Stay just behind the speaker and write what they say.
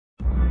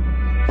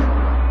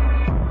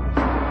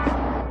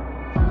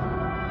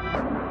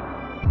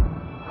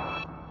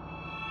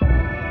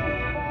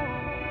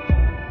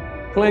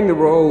Playing the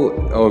role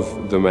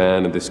of the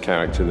man and this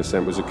character in the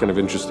Scent was a kind of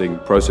interesting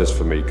process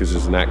for me because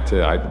as an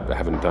actor I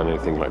haven't done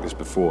anything like this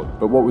before.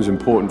 But what was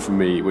important for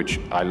me, which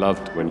I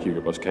loved when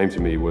Hugo Boss came to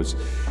me, was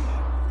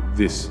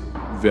this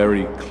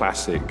very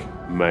classic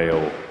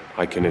male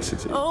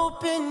iconicity.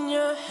 Open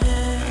your head.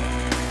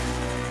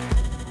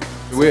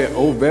 We're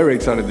all very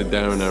excited that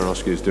Darren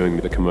Aronofsky is doing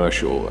the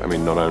commercial. I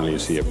mean, not only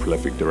is he a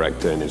prolific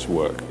director in his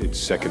work, it's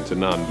second to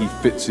none. He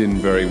fits in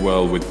very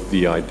well with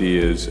the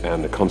ideas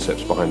and the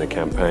concepts behind the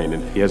campaign,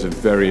 and he has a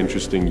very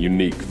interesting,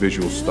 unique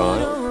visual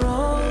style.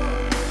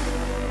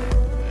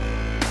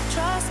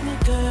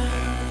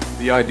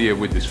 The idea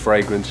with this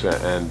fragrance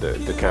and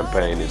the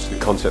campaign is the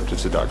concept of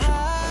seduction.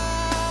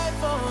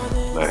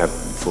 I have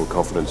full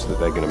confidence that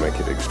they're going to make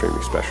it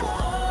extremely special.